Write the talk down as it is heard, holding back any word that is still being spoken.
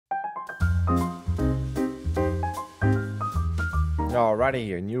Alrighty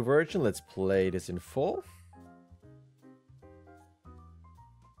here, new version. Let's play this in full.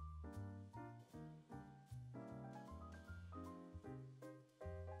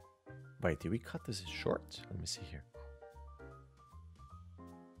 Wait, did we cut this short? Let me see here.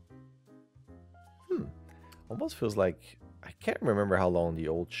 Almost feels like, I can't remember how long the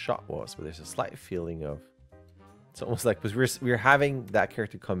old shot was, but there's a slight feeling of, it's almost like, because we're having that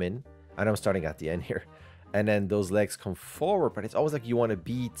character come in, and I'm starting at the end here, and then those legs come forward, but it's almost like you want to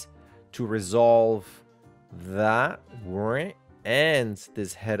beat to resolve that, and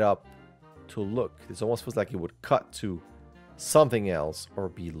this head up to look. This almost feels like it would cut to something else or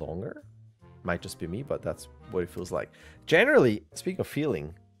be longer. Might just be me, but that's what it feels like. Generally, speaking of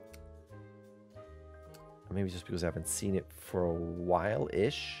feeling, maybe just because I haven't seen it for a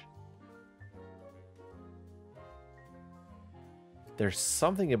while-ish, there's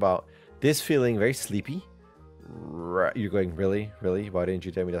something about this feeling very sleepy. You're going, really? Really? Why didn't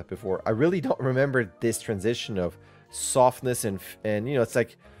you tell me that before? I really don't remember this transition of softness and you know, it's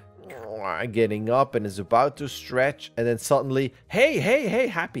like getting up and is about to stretch and then suddenly, hey,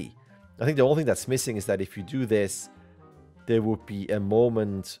 happy. I think the only thing that's missing is that if you do this, there would be a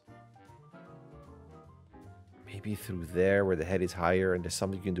moment maybe through there where the head is higher and there's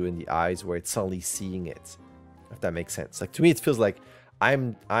something you can do in the eyes where it's suddenly seeing it. If that makes sense. Like, to me, it feels like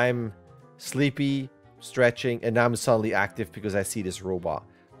I'm sleepy, stretching, and now I'm suddenly active because I see this robot.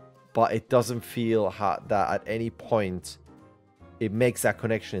 But it doesn't feel that at any point it makes that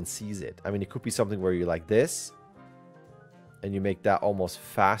connection and sees it. I mean, it could be something where you're like this, and you make that almost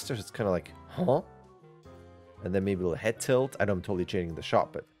faster, so it's kind of like, huh? And then maybe a little head tilt. I know I'm totally changing the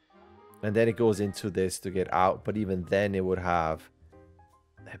shot, but... And then it goes into this to get out, but even then it would have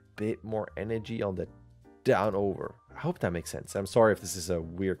a bit more energy on the down over. I hope that makes sense. I'm sorry if this is a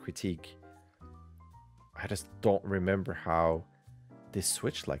weird critique. I just don't remember how this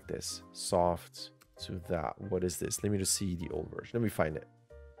switched like this. Soft to that. What is this? Let me just see the old version. Let me find it.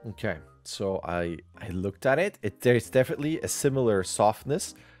 Okay, so I looked at it. There's definitely a similar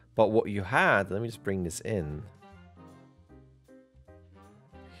softness, but what you had, let me just bring this in.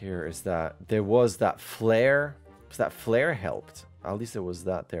 Here is that there was that flare. So that flare helped. At least there was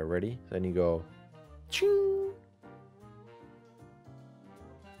that there. Ready? Then you go, ching.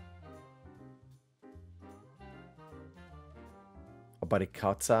 But it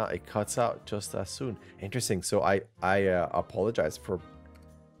cuts out. It cuts out just as soon. Interesting. So I apologize for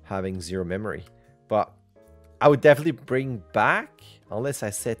having zero memory, but I would definitely bring back, unless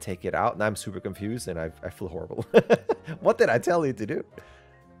I said take it out. Now I'm super confused and I feel horrible. What did I tell you to do?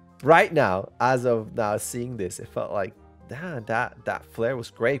 Right now, as of now, seeing this, it felt like that flare was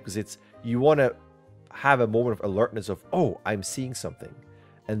great because it's, you want to have a moment of alertness of, oh, I'm seeing something,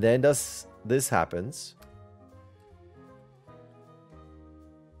 and then this happens.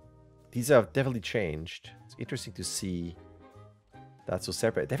 These have definitely changed. It's interesting to see that so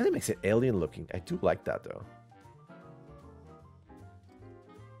separate. It definitely makes it alien looking. I do like that though.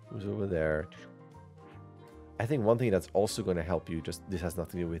 Who's over there? I think one thing that's also going to help you, just this has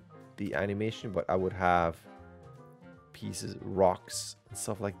nothing to do with the animation, but I would have pieces, rocks and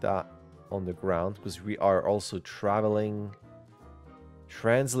stuff like that on the ground, because we are also traveling,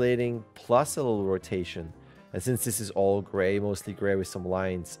 translating, plus a little rotation. And since this is all gray, mostly gray with some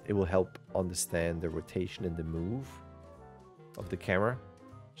lines, it will help understand the rotation and the move of the camera.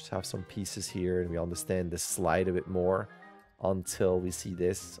 Just have some pieces here and we understand the slide a bit more until we see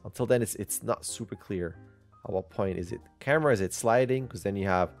this. Until then, it's not super clear. At what point is it camera? Is it sliding? Because then you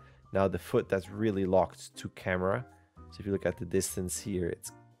have now the foot that's really locked to camera. So if you look at the distance here,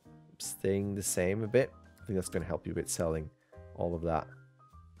 it's staying the same a bit. I think that's going to help you with selling all of that.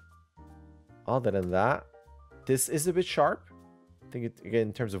 Other than that, this is a bit sharp. I think it, again,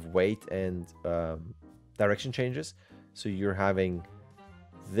 in terms of weight and direction changes. So you're having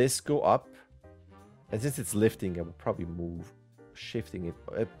this go up. And since it's lifting, I will probably move, shifting it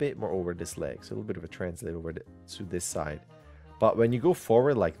a bit more over this leg. So a little bit of a translate over to this side. But when you go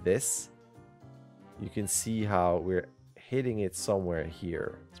forward like this, you can see how we're hitting it somewhere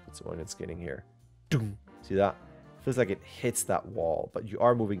here. Let's put some onion skinning here. See that? It feels like it hits that wall, but you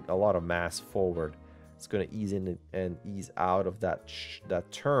are moving a lot of mass forward. It's going to ease in and ease out of that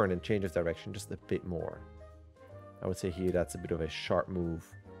turn and change of direction just a bit more. I would say here that's a bit of a sharp move.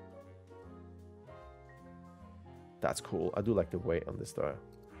 That's cool. I do like the weight on this though.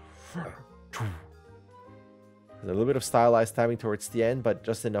 There's a little bit of stylized timing towards the end, but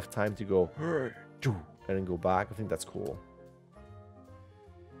just enough time to go and then go back. I think that's cool.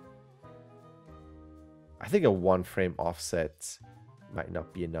 I think a 1 frame offset might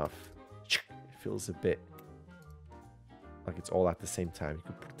not be enough. It feels a bit like it's all at the same time. You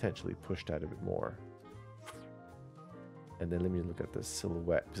could potentially push that a bit more. And then let me look at the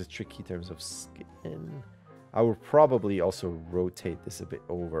silhouette. It's tricky in terms of skin. I would probably also rotate this a bit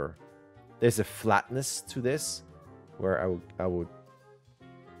over. There's a flatness to this where I would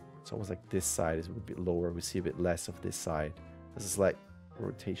it's almost like this side is a bit lower. We see a bit less of this side. This is like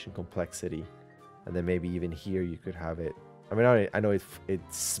rotation complexity. And then maybe even here you could have it. I mean, I know it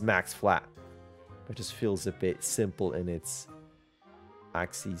smacks flat, but it just feels a bit simple in its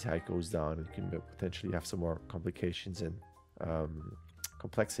axes, how it goes down. You can potentially have some more complications and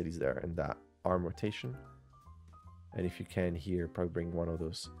complexities there in that arm rotation. And if you can here, probably bring one of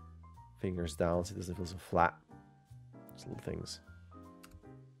those fingers down so it doesn't feel so flat. Just little things.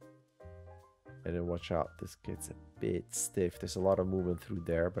 And then watch out, this gets a bit stiff. There's a lot of movement through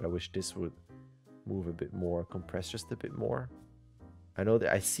there, but I wish this would move a bit more, compress just a bit more. I know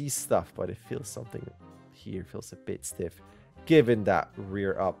that I see stuff, but it feels something here feels a bit stiff, given that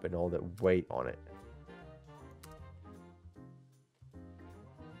rear up and all that weight on it.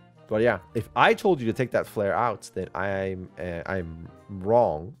 But yeah, if I told you to take that flare out, then I'm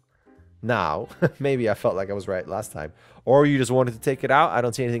wrong now. Maybe I felt like I was right last time, or you just wanted to take it out. I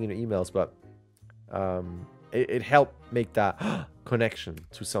don't see anything in your emails, but it helped make that connection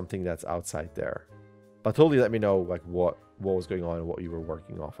to something that's outside there. But totally let me know like what was going on and what you were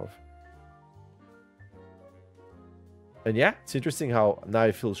working off of. And yeah, it's interesting how now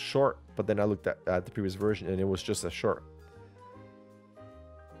it feels short, but then I looked at the previous version and it was just a short.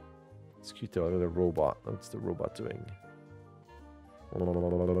 It's cute though, another robot. What's the robot doing?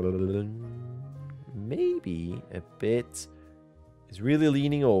 Maybe a bit. It's really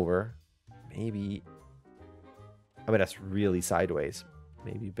leaning over. Maybe. I mean, that's really sideways.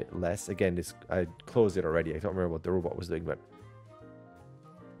 Maybe a bit less. Again, this I closed it already. I don't remember what the robot was doing, but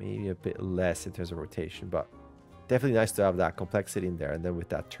maybe a bit less in terms of rotation. But definitely nice to have that complexity in there. And then with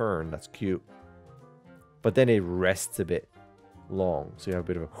that turn, that's cute. But then it rests a bit long. So you have a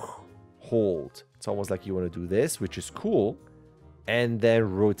bit of a hold. It's almost like you want to do this, which is cool. And then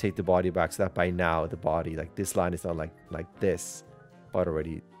rotate the body back so that by now the body, like this line is not like this, but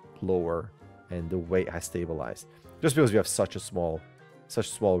already lower. And the weight has stabilized. Just because we have such small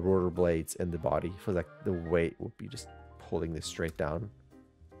rotor blades in the body, feels like the weight would be just pulling this straight down.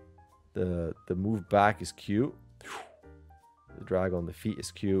 The move back is cute. The drag on the feet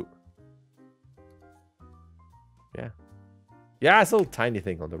is cute. Yeah. Yeah, it's a little tiny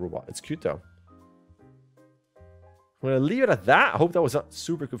thing on the robot. It's cute though. I'm gonna leave it at that. I hope that was not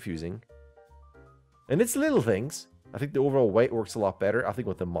super confusing. And it's little things. I think the overall weight works a lot better. I think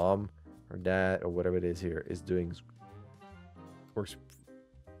what the mom or dad or whatever it is here is doing works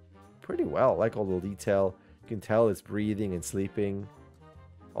pretty well. I like all the detail. You can tell it's breathing and sleeping.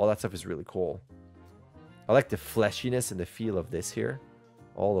 All that stuff is really cool. I like the fleshiness and the feel of this here.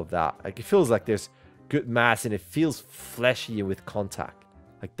 All of that. Like it feels like there's good mass and it feels fleshy with contact.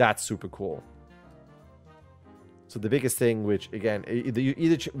 Like that's super cool. So the biggest thing, which again,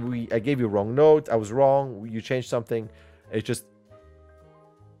 I gave you a wrong note. I was wrong. You changed something. It's just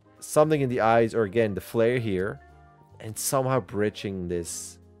something in the eyes, or again, the flare here, and somehow bridging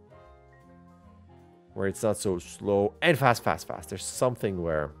this where it's not so slow and fast. There's something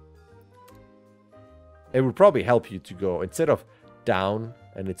where it would probably help you to go instead of down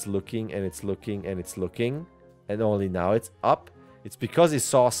and it's looking and it's looking and it's looking and only now it's up. It's because it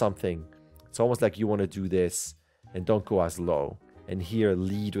saw something. It's almost like you want to do this and don't go as low. And here,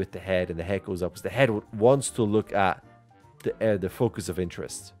 lead with the head, and the head goes up because the head wants to look at the focus of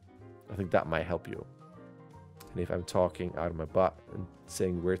interest. I think that might help you. And if I'm talking out of my butt and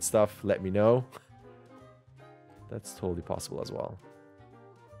saying weird stuff, let me know. That's totally possible as well.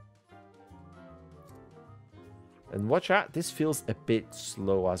 And watch out, this feels a bit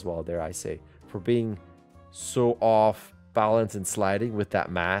slow as well, dare I say. For being so off balance and sliding with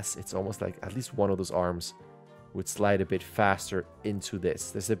that mass, it's almost like at least one of those arms would slide a bit faster into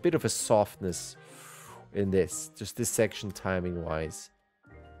this. There's a bit of a softness in this, just this section timing wise.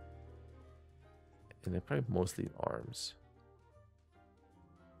 And they're probably mostly arms.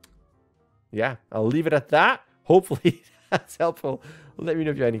 Yeah, I'll leave it at that. Hopefully that's helpful. Let me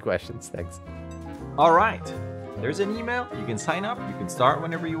know if you have any questions. Thanks. All right. There's an email. You can sign up. You can start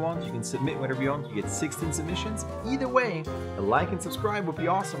whenever you want. You can submit whenever you want. You get 16 submissions. Either way, a like and subscribe would be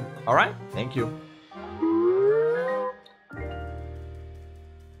awesome. All right. Thank you.